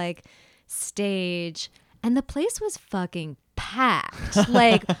big like stage, and the place was fucking packed.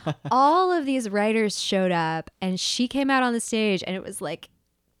 Like all of these writers showed up, and she came out on the stage, and it was like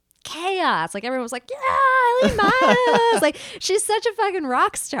chaos. Like everyone was like, yeah, Eileen Miles. Like she's such a fucking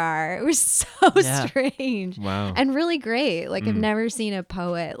rock star. It was so Yeah. strange. Wow. And really great. Like I've never seen a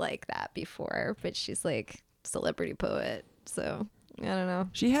poet like that before, but she's like celebrity poet. So I don't know.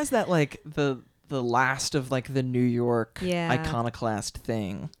 She has that like the last of like the New York Yeah. iconoclast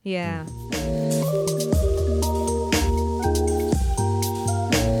thing. Yeah.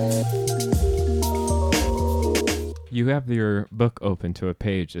 You have your book open to a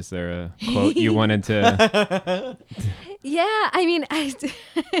page. Is there a quote you wanted to? Yeah, I mean,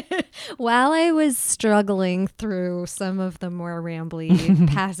 while I was struggling through some of the more rambly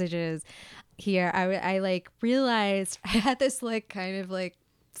passages here, I like realized I had this like kind of like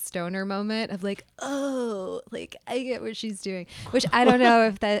stoner moment of like, oh, like I get what she's doing, which I don't know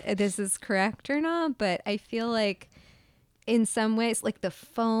if this is correct or not, but I feel like in some ways like the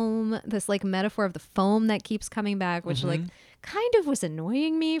foam, this like metaphor of the foam that keeps coming back, which like kind of was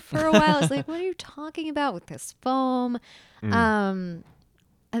annoying me for a while. I was like, what are you talking about with this foam?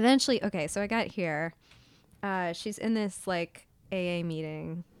 Eventually, okay, so I got here. She's in this like AA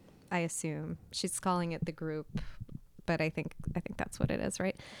meeting, I assume. She's calling it the group, but I think that's what it is,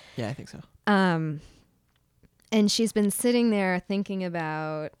 right? Yeah, I think so. And she's been sitting there thinking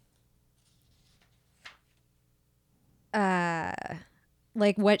about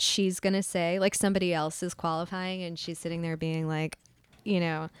like what she's gonna say. Like somebody else is qualifying, and she's sitting there being like, you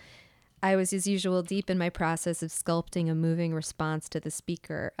know, I was as usual deep in my process of sculpting a moving response to the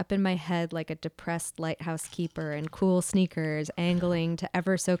speaker, up in my head like a depressed lighthouse keeper in cool sneakers, angling to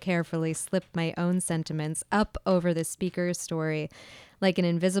ever so carefully slip my own sentiments up over the speaker's story like an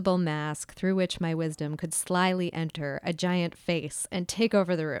invisible mask through which my wisdom could slyly enter a giant face and take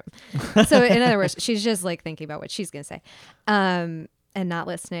over the room. So in other words, she's just like thinking about what she's going to say and not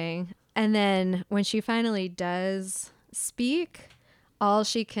listening. And then when she finally does speak, all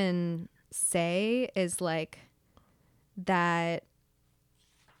she can say is like that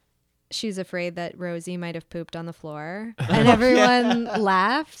she's afraid that Rosie might have pooped on the floor, and everyone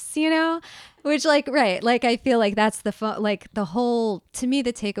laughs, you know, which like, right. Like, I feel like that's like the whole, to me,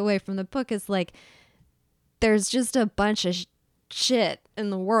 the takeaway from the book is like, there's just a bunch of shit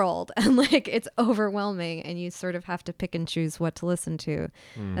in the world, and like, it's overwhelming, and you sort of have to pick and choose what to listen to.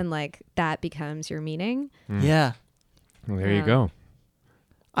 And like, that becomes your meaning. Yeah. Well, there you go.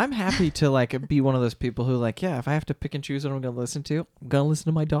 I'm happy to like be one of those people who like, yeah, if I have to pick and choose what I'm going to listen to, I'm going to listen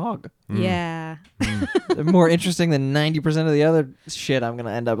to my dog. Yeah. They're more interesting than 90% of the other shit I'm going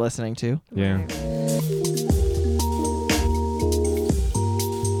to end up listening to. Yeah.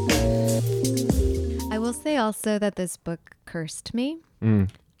 I will say also that this book cursed me.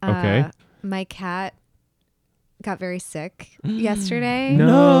 Okay. My cat got very sick yesterday.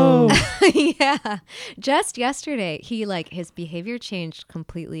 No. Yeah. Just yesterday. His behavior changed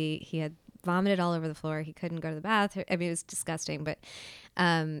completely. He had vomited all over the floor. He couldn't go to the bathroom. I mean, it was disgusting. But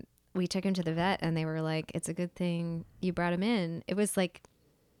we took him to the vet and they were like, it's a good thing you brought him in. It was like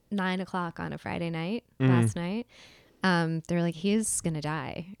 9:00 on a Friday night last night. They're like, he's going to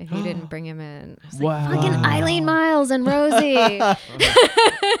die if you didn't bring him in. I was like, fucking Eileen Miles and Rosie.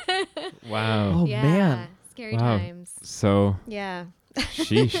 Wow. Oh, Yeah. man. Scary Wow. times. So, Yeah.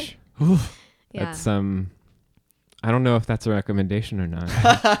 sheesh. Yeah. That's I don't know if that's a recommendation or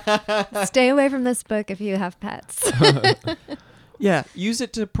not. Stay away from this book if you have pets. Yeah, use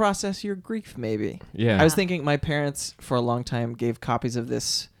it to process your grief, maybe. Yeah. I was thinking my parents, for a long time, gave copies of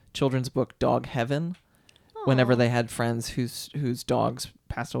this children's book, Dog Heaven, whenever they had friends whose dogs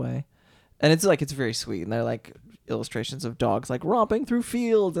passed away. And it's very sweet. And they're like illustrations of dogs like romping through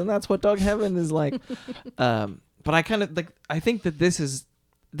fields. And that's what Dog Heaven is like. But I kind of I think that this is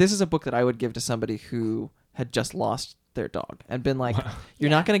a book that I would give to somebody who had just lost their dog and been like, you're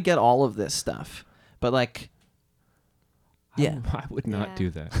not going to get all of this stuff. But like, yeah. I would not Yeah. do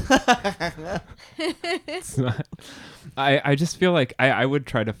that. It's not. I just feel like I would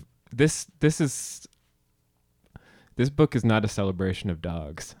try to. This book is not a celebration of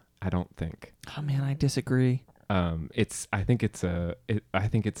dogs. I don't think. Oh man, I disagree. I think it's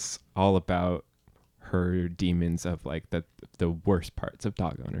all about her demons of like the worst parts of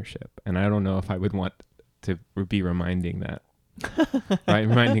dog ownership, and I don't know if I would want to be reminding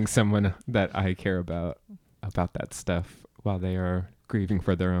someone that I care about that stuff while they are grieving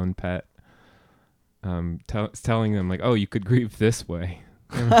for their own pet. Telling them like, oh, you could grieve this way.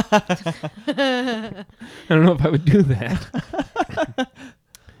 I don't know if I would do that.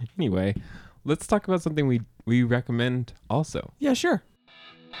 Anyway, let's talk about something we recommend also. Yeah, sure.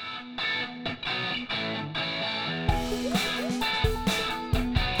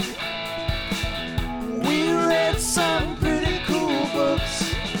 We read some pretty cool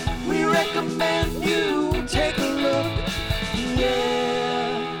books. We recommend you take a look.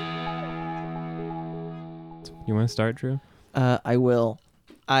 Yeah. You want to start, Drew? I will.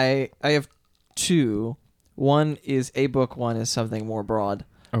 I have two. One is a book. One is something more broad.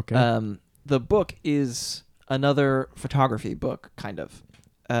 Okay. The book is another photography book, kind of.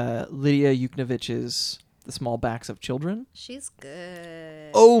 Lydia Yuknovich's The Small Backs of Children. She's good.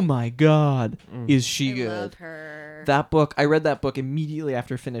 Oh my God, is she I good? love her. That book, I read that book immediately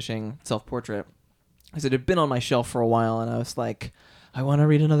after finishing Self-Portrait, because it had been on my shelf for a while, and I was like, I want to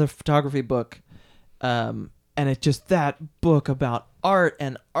read another photography book. And it just, that book about art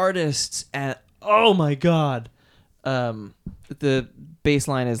and artists, and oh my God. The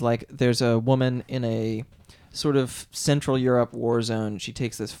baseline is like, there's a woman in a sort of Central Europe war zone. She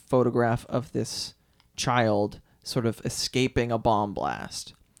takes this photograph of this child sort of escaping a bomb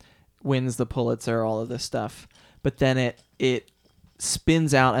blast, wins the Pulitzer, all of this stuff. But then it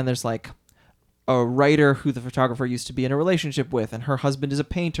spins out, and there's like a writer who the photographer used to be in a relationship with, and her husband is a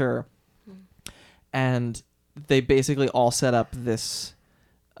painter. And they basically all set up this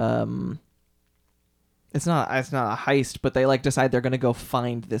it's not a heist, but they like decide they're going to go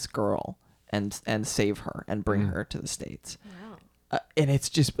find this girl and save her and bring her to the States. Wow. And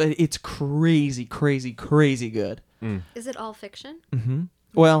it's crazy good. Is it all fiction? Mm-hmm.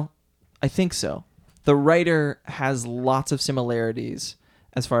 Well, I think so. The writer has lots of similarities,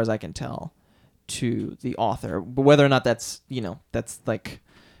 as far as I can tell, to the author. But whether or not that's like,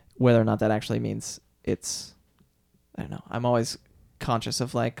 whether or not that actually means it's, I don't know. I'm always conscious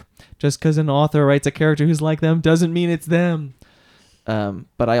of like, just because an author writes a character who's like them doesn't mean it's them.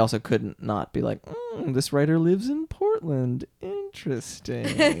 But I also couldn't not be like, this writer lives in Portland.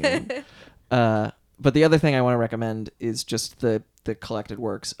 Interesting. But the other thing I want to recommend is just the collected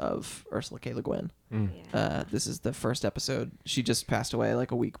works of Ursula K. Le Guin. Yeah. This is the first episode. She just passed away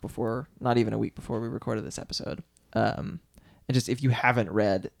like not even a week before we recorded this episode. And just, if you haven't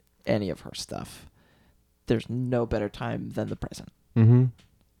read any of her stuff, there's no better time than the present. Mm-hmm.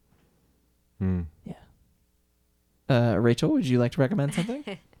 Yeah. Rachel, would you like to recommend something?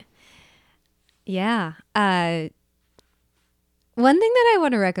 Yeah. One thing that I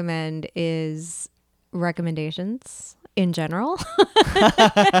want to recommend is recommendations in general.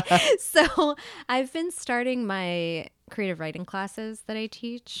 So I've been starting my creative writing classes that I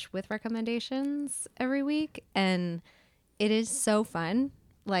teach with recommendations every week, and it is so fun.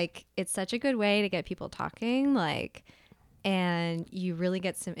 Like, it's such a good way to get people talking, like, and you really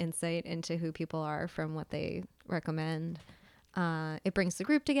get some insight into who people are from what they recommend. It brings the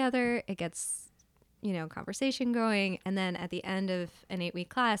group together. It gets, conversation going. And then at the end of an 8-week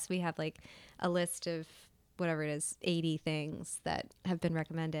class, we have like a list of whatever it is, 80 things that have been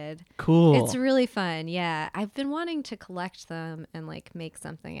recommended. Cool. It's really fun. Yeah. I've been wanting to collect them and like make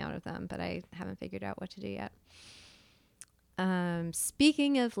something out of them, but I haven't figured out what to do yet.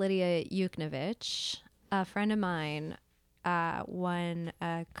 Speaking of Lydia Yuknovich, a friend of mine won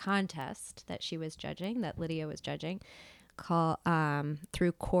a contest that she was judging, that Lydia was judging,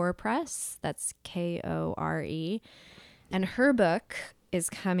 through Core Press. That's Kore. And her book is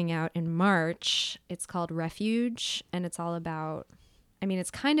coming out in March. It's called Refuge, and it's all about,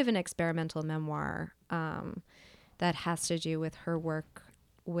 it's kind of an experimental memoir that has to do with her work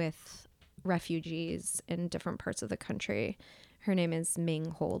with refugees in different parts of the country. Her name is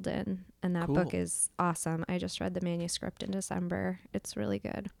Ming Holden, and that Cool. book is awesome. I just read the manuscript in December. It's really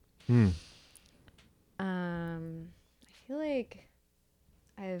good. I feel like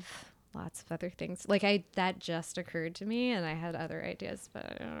I have lots of other things. Like that just occurred to me, and I had other ideas, but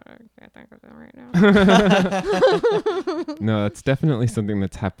I can't think of them right now. No, that's definitely something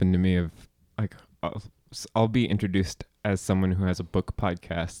that's happened to me. Of like, I'll be introduced as someone who has a book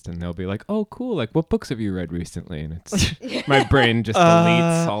podcast, and they'll be like, "Oh, cool! Like, what books have you read recently?" And it's my brain just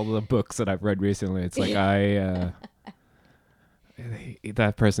deletes all the books that I've read recently. It's like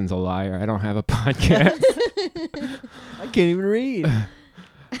that person's a liar. I don't have a podcast. I can't even read.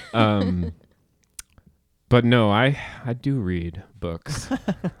 But no, I do read books.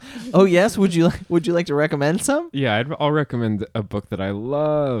 Oh yes, would you like to recommend some? Yeah, I'll recommend a book that I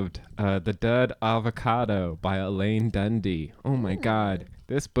loved, The Dud Avocado by Elaine Dundee. Oh my God,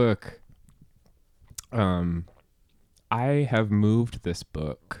 this book. I have moved this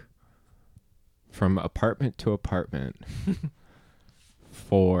book from apartment to apartment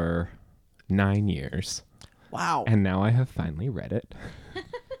for 9 years. Wow. And now I have finally read it.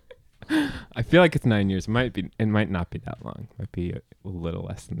 I feel like it's 9 years. It might not be that long. It might be a little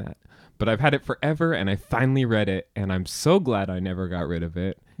less than that. But I've had it forever, and I finally read it, and I'm so glad I never got rid of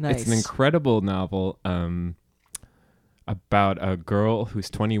it. Nice. It's an incredible novel about a girl who's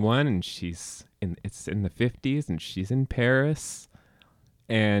 21, and it's in the 50s, and she's in Paris.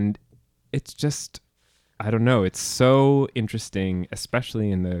 And it's just, I don't know, it's so interesting, especially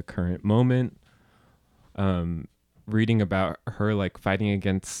in the current moment. Reading about her like fighting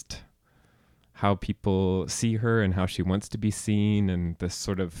against how people see her and how she wants to be seen, and this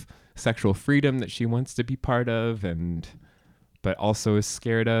sort of sexual freedom that she wants to be part of, but also is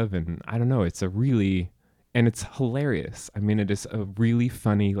scared of. And I don't know, it's it's hilarious. It is a really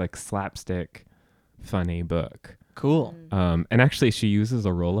funny, like slapstick funny book. Cool. And actually she uses a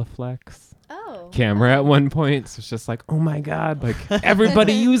Rolleiflex Oh. camera at one point, so it's just like, oh my God, like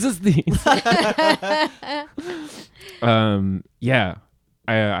everybody uses these. Yeah,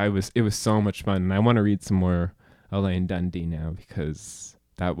 it was so much fun, and I want to read some more Elaine Dundee now because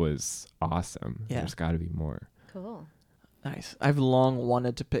that was awesome. Yeah. There's got to be more. Cool. Nice. I've long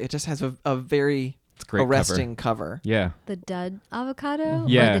wanted to pick. It just has a very It's a great arresting cover. cover. Yeah, The dud avocado?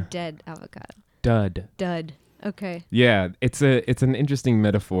 Yeah. Or the dead avocado? dud. Dud. Okay. Yeah, it's an interesting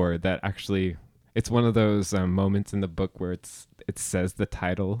metaphor that actually, it's one of those moments in the book where it says the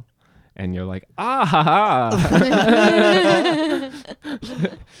title, and you're like, ah ha ha.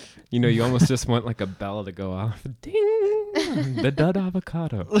 You almost just want like a bell to go off. Ding! The Dud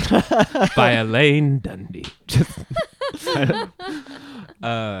Avocado by Elaine Dundee.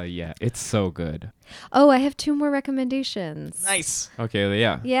 Yeah, it's so good. Oh, I have 2 more recommendations. Nice. Okay,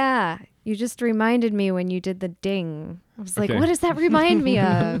 yeah. Yeah. You just reminded me when you did the ding. I was like, Okay. what does that remind me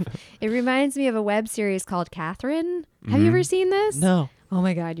of? It reminds me of a web series called Catherine. Have you ever seen this? No. Oh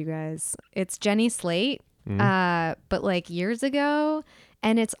my God, you guys. It's Jenny Slate, but like years ago.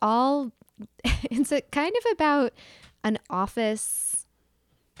 And it's kind of about an office.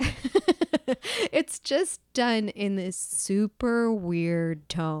 It's just done in this super weird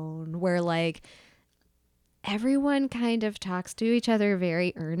tone where like everyone kind of talks to each other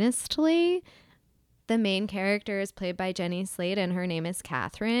very earnestly. The main character is played by Jenny Slate, and her name is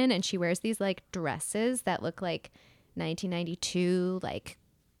Catherine, and she wears these like dresses that look like 1992, like,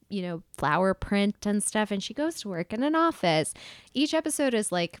 flower print and stuff, and she goes to work in an office. Each episode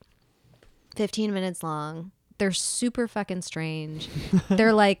is like 15 minutes long. They're super fucking strange.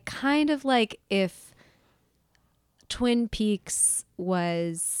 They're like kind of like if Twin Peaks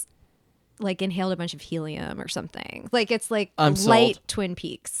was like inhaled a bunch of helium or something. Like it's like I'm light sold. Twin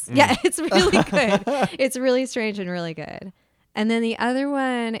Peaks. Yeah, it's really good. It's really strange and really good. And then the other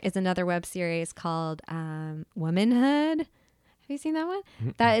one is another web series called Womanhood. Have you seen that one?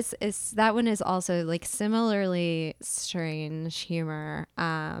 That is that one is also like similarly strange humor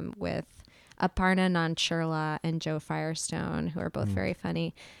with Aparna Nancherla and Joe Firestone, who are both very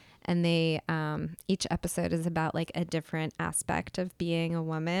funny. And they each episode is about like a different aspect of being a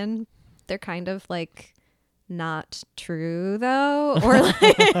woman. They're kind of like not true though, or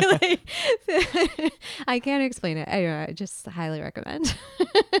like I can't explain it. Anyway, I just highly recommend.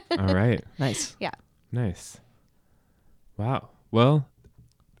 All right. Nice. Yeah. Nice. Wow. Well,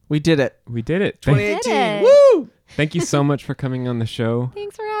 We did it. we did it. 2018. it. Woo! Thank you so much for coming on the show,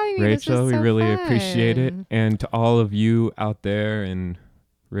 Thanks for having me. This Rachel. was We so really appreciate it. fun. And to all of you out there in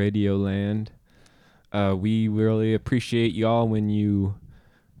Radio Land, we really appreciate y'all when you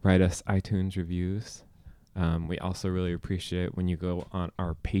write us iTunes reviews. We also really appreciate when you go on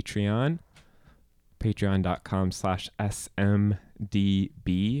our Patreon,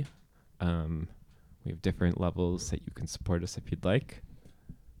 patreon.com/smdb. We have different levels that you can support us if you'd like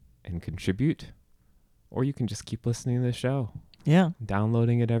and contribute, or you can just keep listening to the show, Yeah.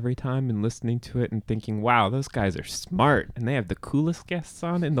 downloading it every time and listening to it and thinking, wow, those guys are smart and they have the coolest guests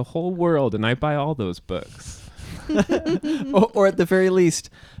on in the whole world, and I buy all those books. Or at the very least,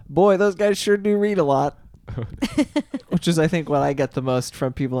 boy, those guys sure do read a lot. Which is, I think, what I get the most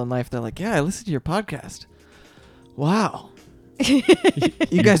from people in life. They're like, yeah, I listen to your podcast. Wow.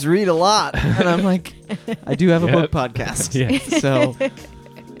 You guys read a lot. And I'm like, I do have a book podcast. Yeah. So,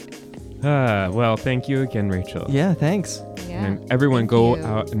 Well, thank you again, Rachel. yeah, thanks. Yeah. And everyone Thank go you.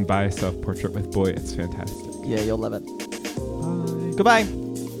 out and buy Self-Portrait with Boy. It's fantastic. Yeah, you'll love it. Goodbye.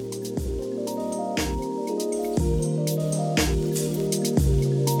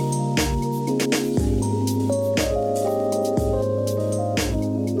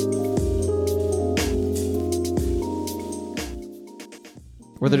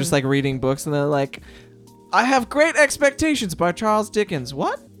 Where they're just like reading books and they're like, I Have Great Expectations by Charles Dickens.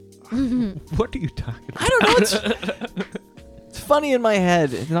 What? What are you talking about? I don't know. It's funny in my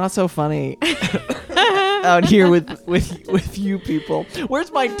head. It's not so funny out here with you people.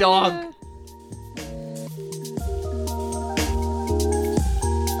 Where's my dog?